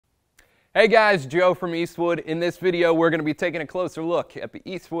Hey guys, Joe from Eastwood. In this video, we're going to be taking a closer look at the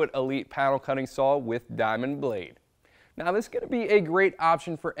Eastwood Elite panel cutting saw with diamond blade. Now, this is going to be a great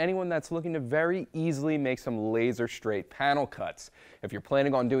option for anyone that's looking to very easily make some laser straight panel cuts. If you're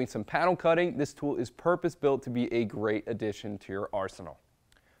planning on doing some panel cutting, this tool is purpose-built to be a great addition to your arsenal.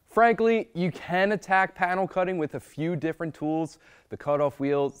 Frankly, you can attack panel cutting with a few different tools. The cutoff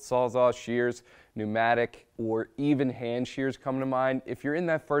wheel, sawzall, shears, pneumatic, or even hand shears come to mind. If you're in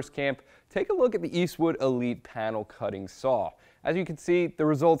that first camp, take a look at the Eastwood Elite panel cutting saw. As you can see, the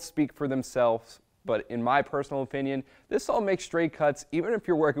results speak for themselves, but in my personal opinion, this saw makes straight cuts even if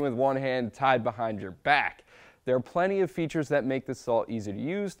you're working with one hand tied behind your back. There are plenty of features that make this saw easy to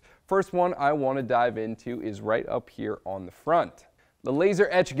use. First one I want to dive into is right up here on the front. The laser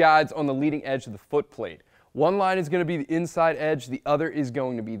etch guides on the leading edge of the foot plate. One line is going to be the inside edge, the other is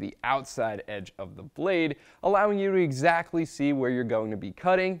going to be the outside edge of the blade, allowing you to exactly see where you're going to be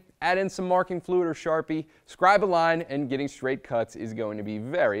cutting. Add in some marking fluid or Sharpie, scribe a line, and getting straight cuts is going to be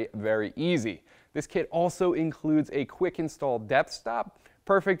very, very easy. This kit also includes a quick install depth stop.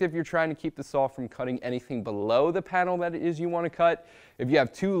 Perfect if you're trying to keep the saw from cutting anything below the panel that it is you want to cut. If you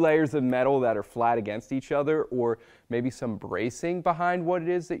have two layers of metal that are flat against each other, or maybe some bracing behind what it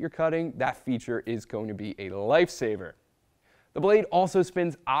is that you're cutting, that feature is going to be a lifesaver. The blade also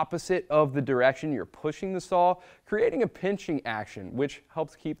spins opposite of the direction you're pushing the saw, creating a pinching action, which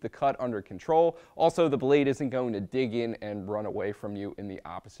helps keep the cut under control. Also, the blade isn't going to dig in and run away from you in the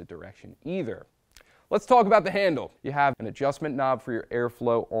opposite direction either. Let's talk about the handle. You have an adjustment knob for your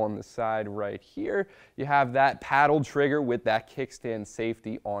airflow on the side right here. You have that paddle trigger with that kickstand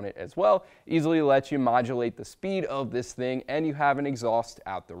safety on it as well. Easily lets you modulate the speed of this thing, and you have an exhaust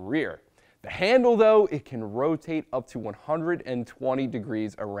out the rear. The handle, though, it can rotate up to 120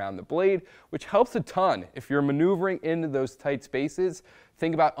 degrees around the blade, which helps a ton if you're maneuvering into those tight spaces.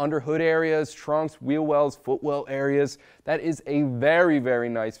 Think about under hood areas, trunks, wheel wells, footwell areas. That is a very, very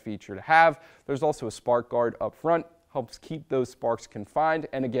nice feature to have. There's also a spark guard up front, helps keep those sparks confined,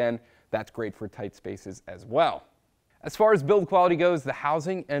 and again, that's great for tight spaces as well. As far as build quality goes, the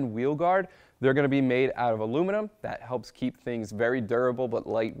housing and wheel guard, they're going to be made out of aluminum. That helps keep things very durable but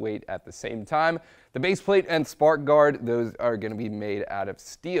lightweight at the same time. The base plate and spark guard, those are going to be made out of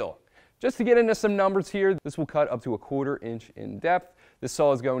steel. Just to get into some numbers here, this will cut up to 1/4 inch in depth. This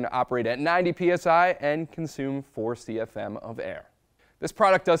saw is going to operate at 90 psi and consume 4 CFM of air. This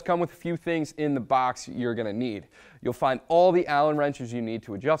product does come with a few things in the box you're going to need. You'll find all the Allen wrenches you need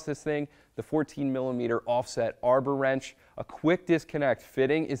to adjust this thing, the 14mm offset arbor wrench, a quick disconnect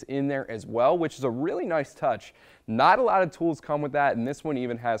fitting is in there as well, which is a really nice touch. Not a lot of tools come with that, and this one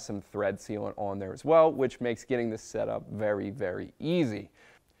even has some thread sealant on there as well, which makes getting this set up very, very easy.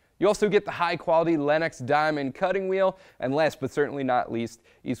 You also get the high-quality Lennox diamond cutting wheel, and last but certainly not least,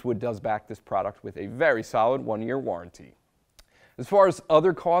 Eastwood does back this product with a very solid 1-year warranty. As far as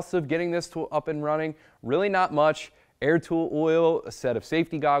other costs of getting this tool up and running, really not much. Air tool oil, a set of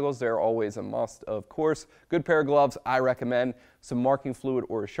safety goggles, they're always a must, of course. Good pair of gloves, I recommend. Some marking fluid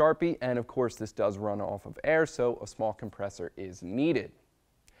or a Sharpie, and of course this does run off of air, so a small compressor is needed.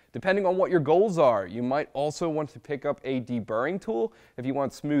 Depending on what your goals are, you might also want to pick up a deburring tool if you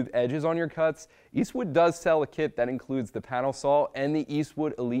want smooth edges on your cuts. Eastwood does sell a kit that includes the panel saw and the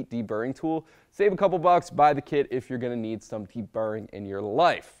Eastwood Elite deburring tool. Save a couple bucks, buy the kit if you're going to need some deburring in your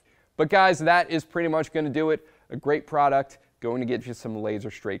life. But guys, that is pretty much going to do it. A great product, going to get you some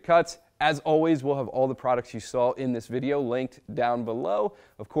laser straight cuts. As always, we'll have all the products you saw in this video linked down below.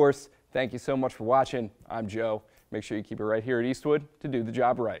 Of course, thank you so much for watching. I'm Joe. Make sure you keep it right here at Eastwood to do the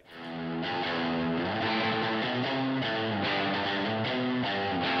job right.